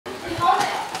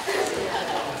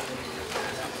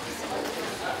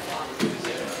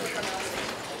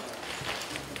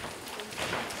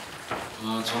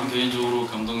개인적으로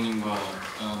감독님과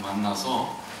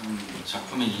만나서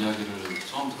작품의 이야기를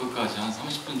처음부터 끝까지 한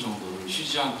 30분 정도를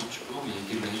쉬지 않고 쭉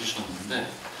얘기를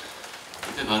해주셨는데,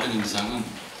 그때 받은 인상은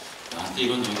나한테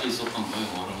이런 적이 있었던 거예요.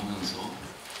 영화를 하면서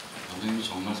감독님이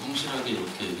정말 성실하게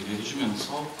이렇게 얘기를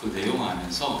해주면서 그 내용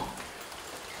안에서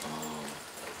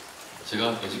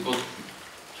제가 여지껏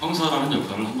형사라는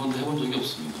역할을 한 번도 해본 적이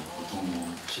없습니다. 보통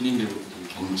뭐 신인 배우들,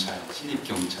 경찰, 신입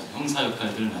경찰, 형사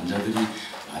역할들 남자들이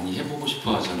많이 해보고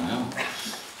싶어 하잖아요.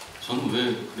 저는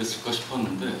왜 그랬을까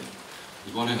싶었는데,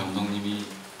 이번에 감독님이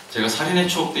제가 살인의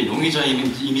추억 때 용의자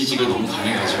이미지가 너무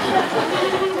강해가지고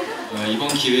이번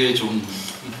기회에 좀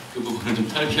그 부분을 좀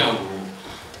탈피하고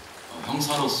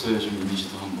형사로서의 좀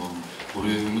이미지도 한번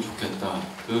고려해보면 좋겠다,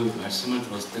 그 말씀을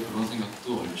들었을 때 그런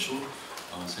생각도 얼추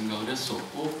생각을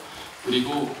했었고,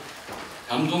 그리고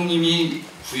감독님이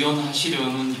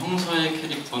구현하시려는 형사의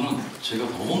캐릭터는 제가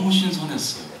너무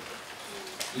신선했어요.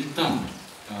 일단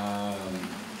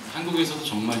한국에서도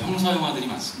정말 형사 영화들이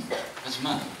많습니다.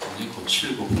 하지만 굉장히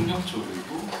거칠고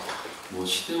폭력적이고 뭐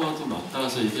시대와도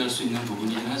맞닿아서 얘기할 수 있는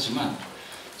부분이긴 하지만,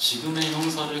 지금의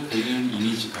형사를 그리는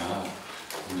이미지가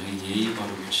굉장히 예의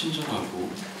바르고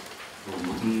친절하고 또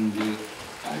모든 게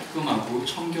깔끔하고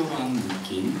청결한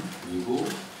느낌, 그리고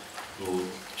또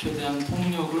최대한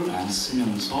폭력을 안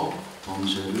쓰면서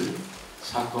범죄를,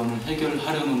 사건을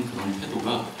해결하려는 그런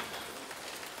태도가,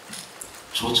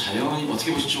 저 자연인,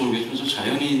 어떻게 보실지 모르겠지만 저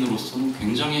자연인으로서는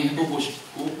굉장히 해보고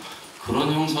싶고,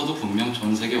 그런 형사도 분명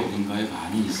전 세계 어딘가에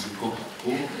많이 있을 것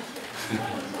같고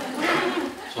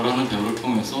저라는 배우를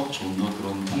통해서 좀 더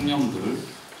그런 폭력들을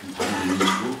좀 다른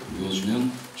이미지로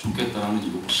보여주면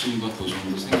좋겠다라는 욕심과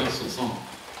도전도 생겼어서,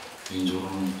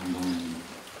 개인적으로는 감독님과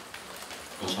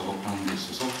작업하는 데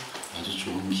있어서 아주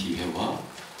좋은 기회와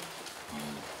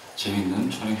재밌는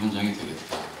촬영 현장이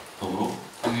되겠다. 더불어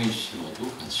황혜일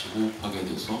씨와도 같이 호흡하게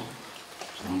돼서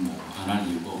저는 뭐 안 할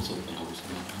이유가 없었다라고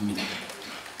생각을 합니다.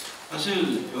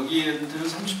 사실 여기에는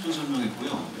 30분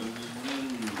설명했고요.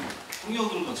 여기는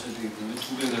통역을 거쳐야 되기 때문에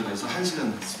 2배가 돼서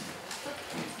 1시간 됐습니다.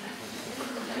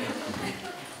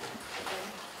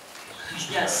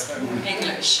 Yes,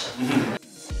 English.